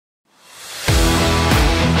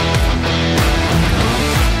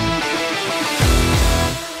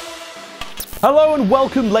Hello and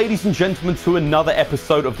welcome, ladies and gentlemen, to another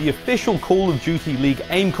episode of the official Call of Duty League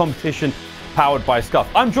aim competition powered by SCUF.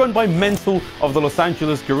 I'm joined by MentaL of the Los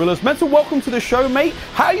Angeles Guerrillas. MentaL, welcome to the show, mate.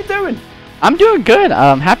 How are you doing? I'm doing good.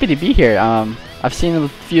 I'm happy to be here. I've seen a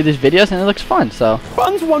few of these videos and it looks fun, so.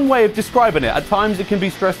 Fun's one way of describing it. At times it can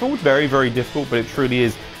be stressful, very, very difficult, but it truly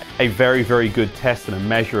is a very, very good test and a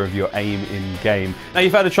measure of your aim in game. Now,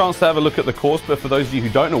 you've had a chance to have a look at the course, but for those of you who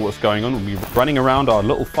don't know what's going on, we'll be running around our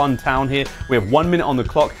little fun town here. We have 1 minute on the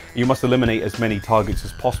clock. You must eliminate as many targets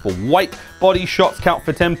as possible. White body shots count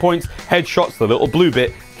for 10 points. Headshots, the little blue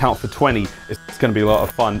bit, count for 20. It's going to be a lot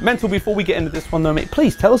of fun. MentaL, before we get into this one though, mate,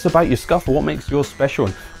 please tell us about your SCUF and what makes yours special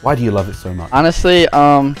and why do you love it so much? Honestly,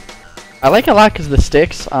 I like it a lot because of the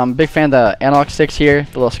sticks. I'm a big fan of the analog sticks here,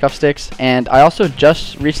 the little SCUF sticks. And I also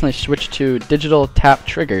just recently switched to digital tap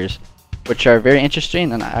triggers, which are very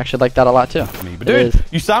interesting, and I actually like that a lot too. But dude,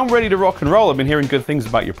 you sound ready to rock and roll. I've been hearing good things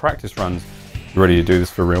about your practice runs. You ready to do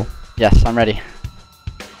this for real? Yes, I'm ready.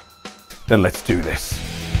 Then let's do this.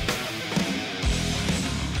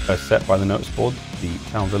 First set by the notice board, the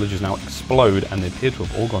town villagers now explode and they appear to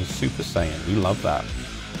have all gone Super Saiyan. We love that.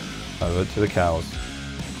 Over to the cows.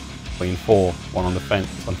 Clean 4, one on the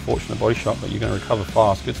fence. Unfortunate body shot, but you're going to recover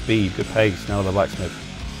fast. Good speed, good pace. Now the blacksmith.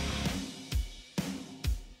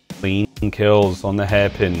 Clean kills on the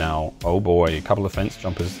hairpin now. Oh boy, a couple of fence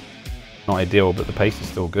jumpers. Not ideal, but the pace is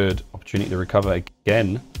still good. Opportunity to recover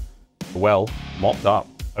again. Well, mopped up.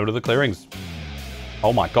 Over to the clearings.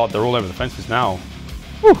 Oh my god, they're all over the fences now.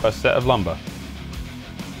 Whew. First set of lumber.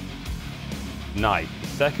 Nice.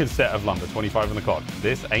 Second set of lumber, 25 on the clock.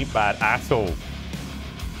 This ain't bad at all.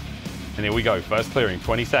 And here we go, first clearing,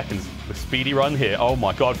 20 seconds. The speedy run here. Oh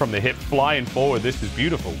my god, from the hip flying forward. This is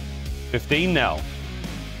beautiful. 15 now.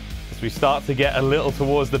 As we start to get a little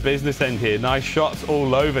towards the business end here. Nice shots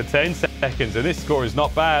all over, 10 seconds. And this score is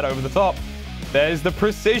not bad over the top. There's the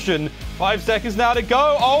precision. 5 seconds now to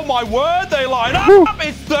go. Oh my word, they line up.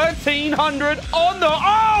 It's 1300 on the...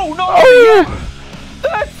 Oh, not yet.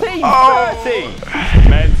 1330.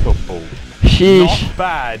 MentaL. Sheesh. Not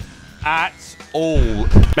bad at all.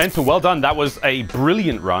 MentaL, well done. That was a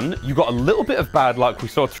brilliant run. You got a little bit of bad luck. We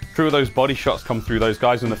saw 2 of those body shots come through those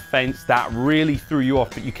guys on the fence. That really threw you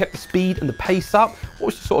off, but you kept the speed and the pace up. What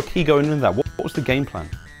was the sort of key going into that? What was the game plan?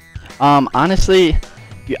 Honestly,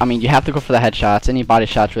 I mean, you have to go for the headshots. Any body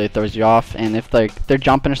shots really throws you off, and if they're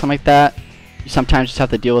jumping or something like that, you sometimes just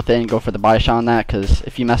have to deal with it and go for the body shot on that, because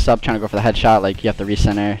if you mess up trying to go for the headshot, like, you have to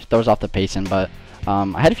recenter, throws off the pacing. But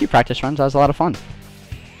I had a few practice runs. That was a lot of fun.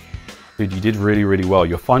 Dude, you did really, really well.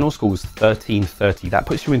 Your final score was 1330. That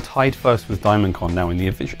puts you in tied first with DiamondCon. Now, in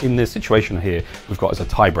the situation here, we've got as a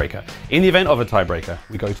tiebreaker. In the event of a tiebreaker,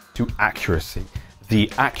 we go to accuracy.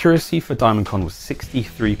 The accuracy for DiamondCon was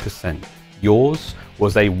 63%. Yours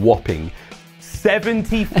was a whopping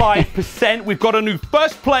 75%. We've got a new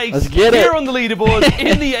first place here on the leaderboard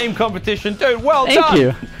in the aim competition. Dude, well done. Thank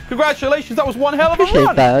you. Congratulations. That was one hell of a Appreciate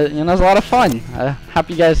run. that. You know, it was a lot of fun.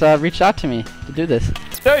 Happy you guys reached out to me to do this.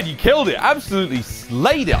 Dude, you killed it. Absolutely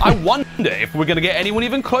slayed it. I wonder if we're going to get anyone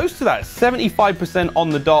even close to that. 75% on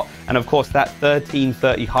the dot. And of course, that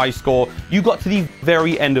 1330 high score. You got to the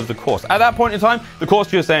very end of the course. At that point in time, the course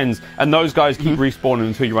just ends. And those guys keep respawning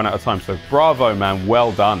until you run out of time. So bravo, man.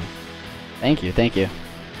 Well done. Thank you. Thank you.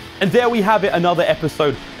 And there we have it. Another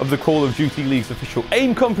episode of the Call of Duty League's official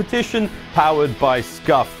aim competition powered by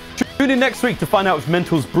SCUF. Tune in next week to find out if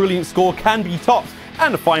MentaL's brilliant score can be topped,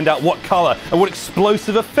 and to find out what color and what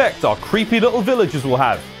explosive effect our creepy little villagers will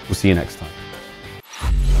have. We'll see you next time.